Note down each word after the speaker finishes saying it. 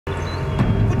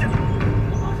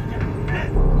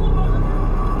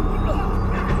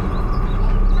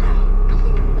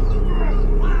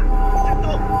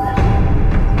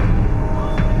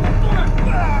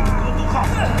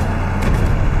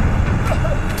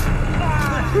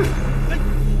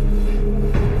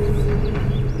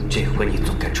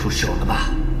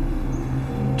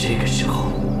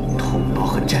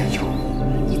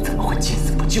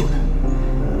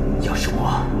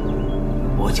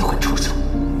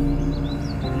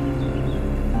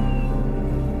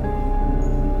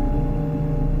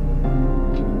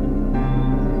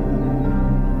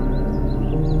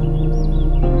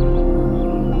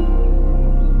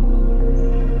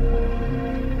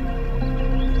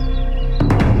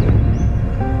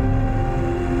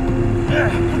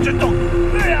准动！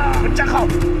站好！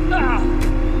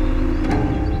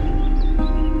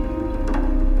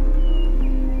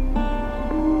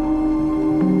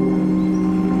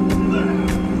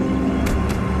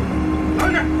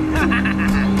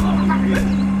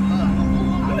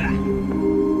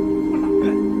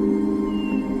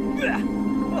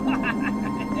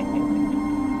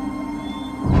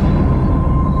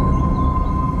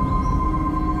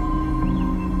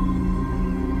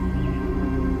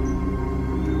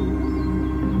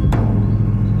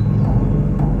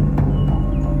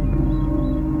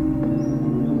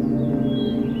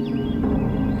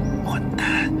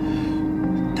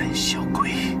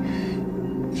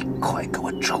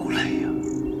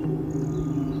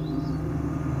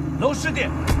楼10点，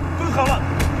蹲好了，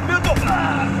不要动，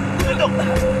不准动。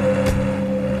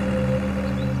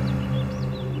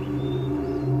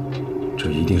这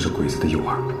一定是鬼子的诱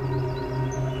饵。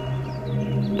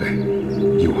对，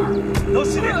诱饵。楼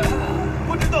10点，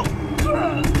不准动，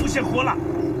不想活了。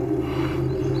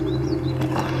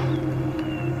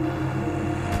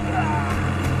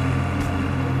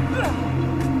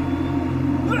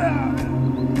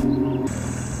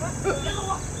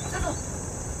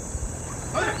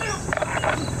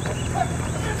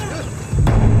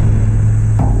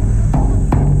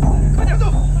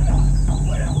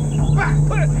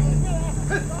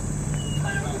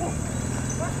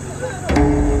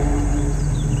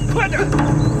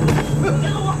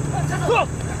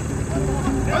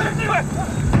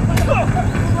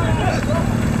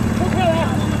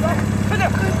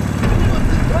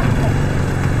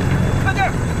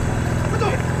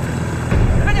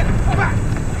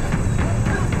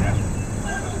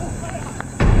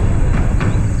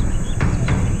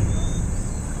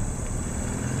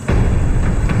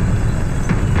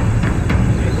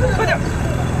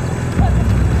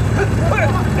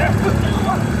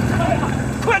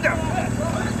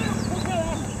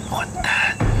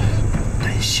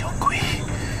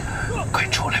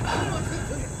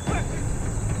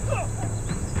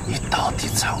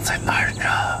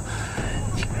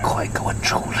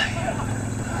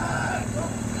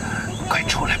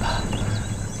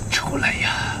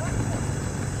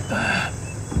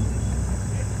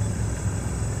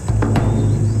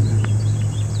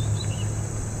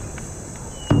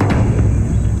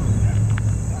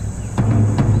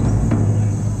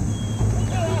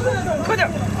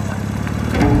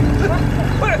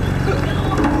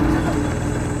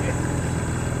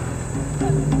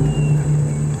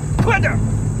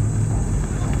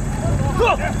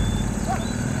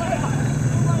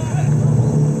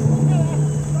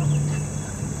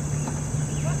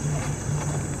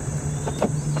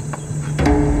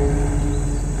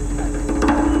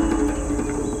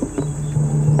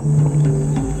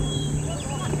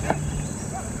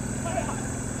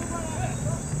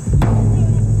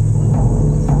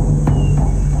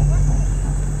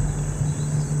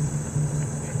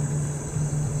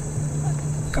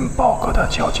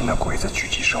 较劲的鬼子狙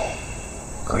击手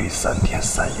可以3天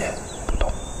3夜不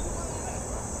动。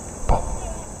不，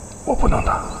我不能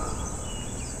打，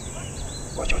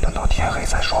我就等到天黑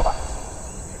再说吧。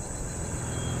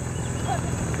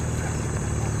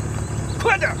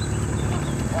快点，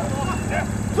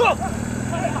坐，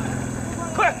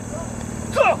快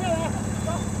坐！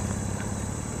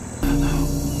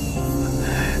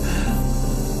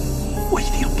我一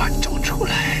定要把你找出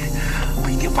来，我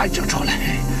一定要把你找出来。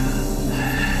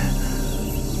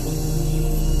 快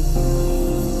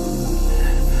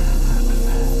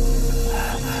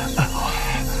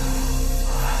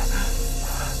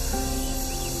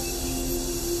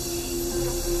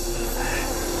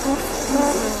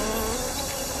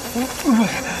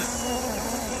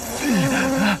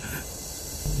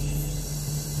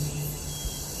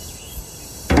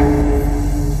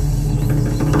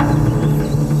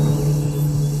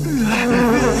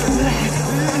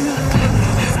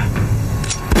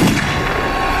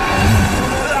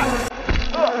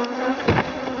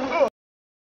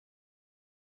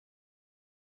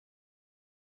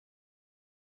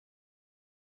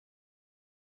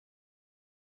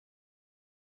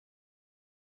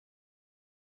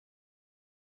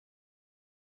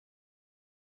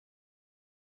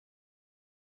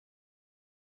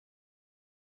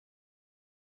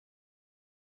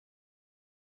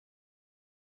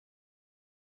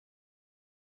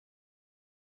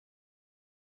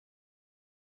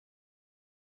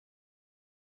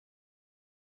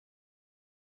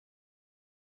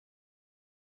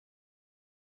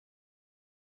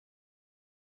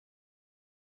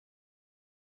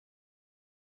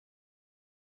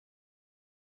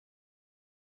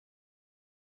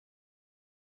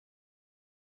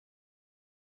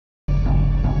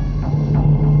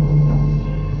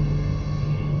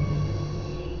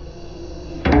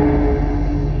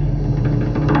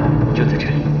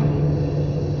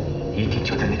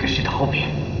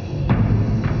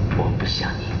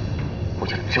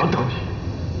找到你，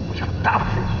我要打死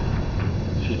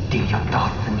你，一定要打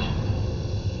死你。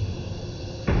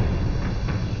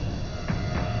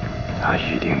他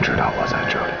一定知道我在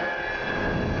这里。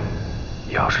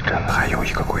要是真还有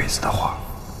一个鬼子的话，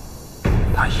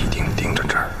他一定盯着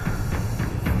这儿。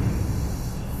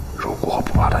如果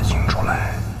不把他引出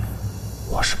来，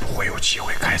我是不会有机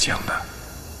会开枪的。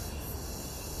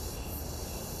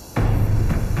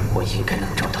我应该能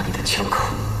找到你的枪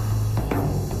口，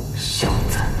小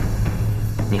子，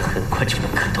你很快就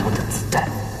能看到我的子弹，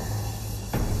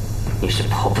你是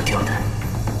跑不掉的。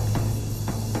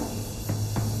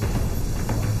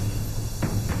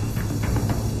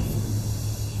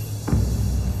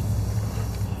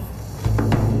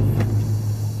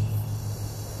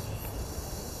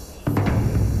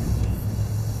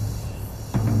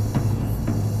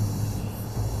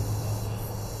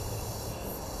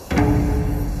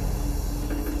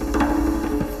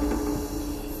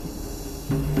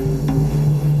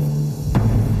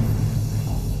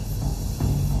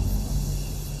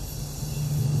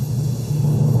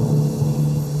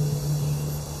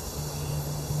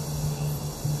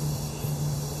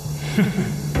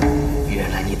原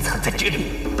来你藏在这里。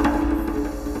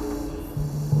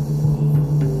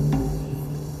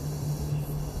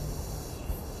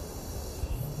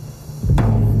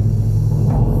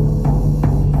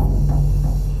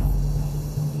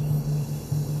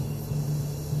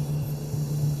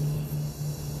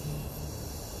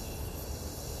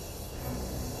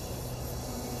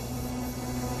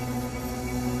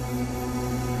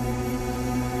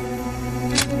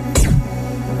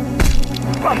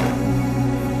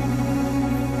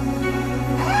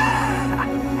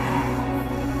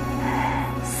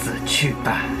死去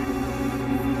吧！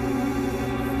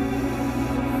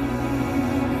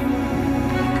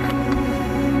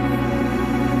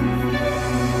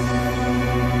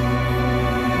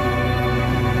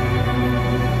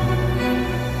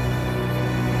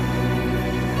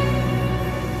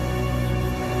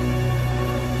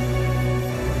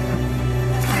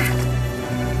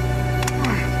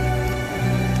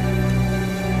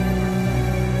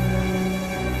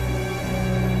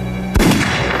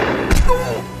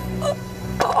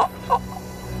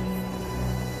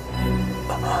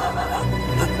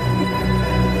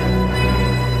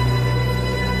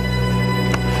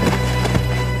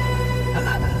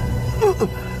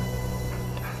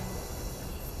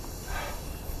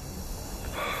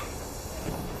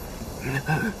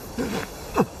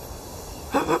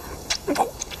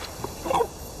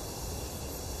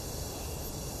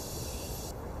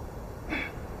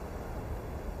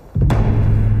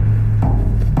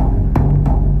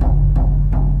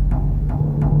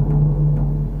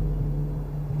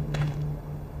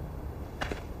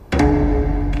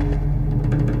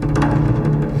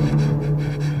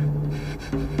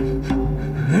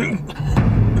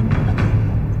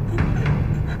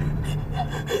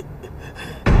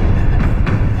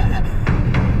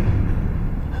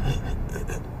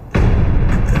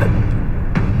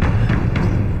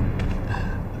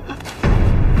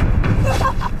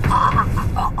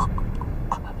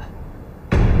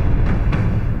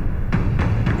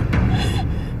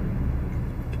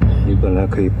本来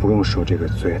可以不用受这个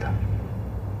罪的，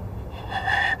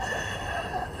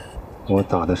我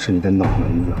打的是你的脑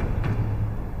门子，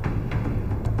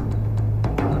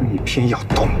可你偏要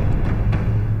动。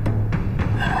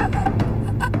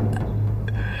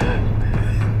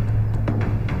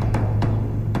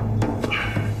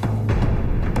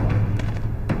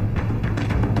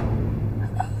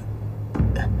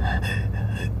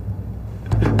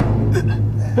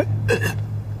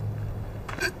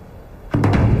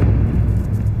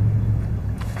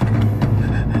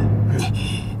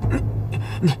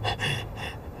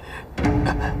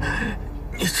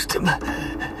你是怎么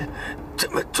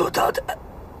做到的？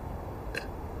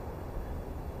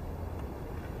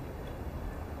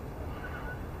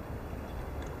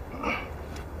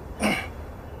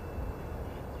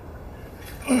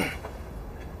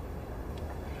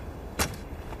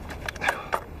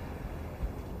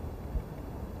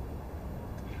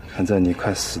看在你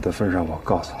快死的份上，我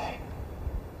告诉你，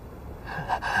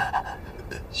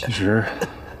其实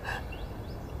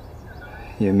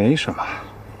也没什么，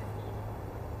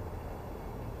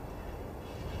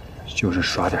就是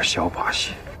耍点小把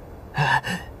戏。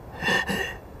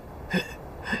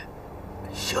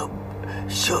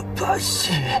小把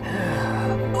戏。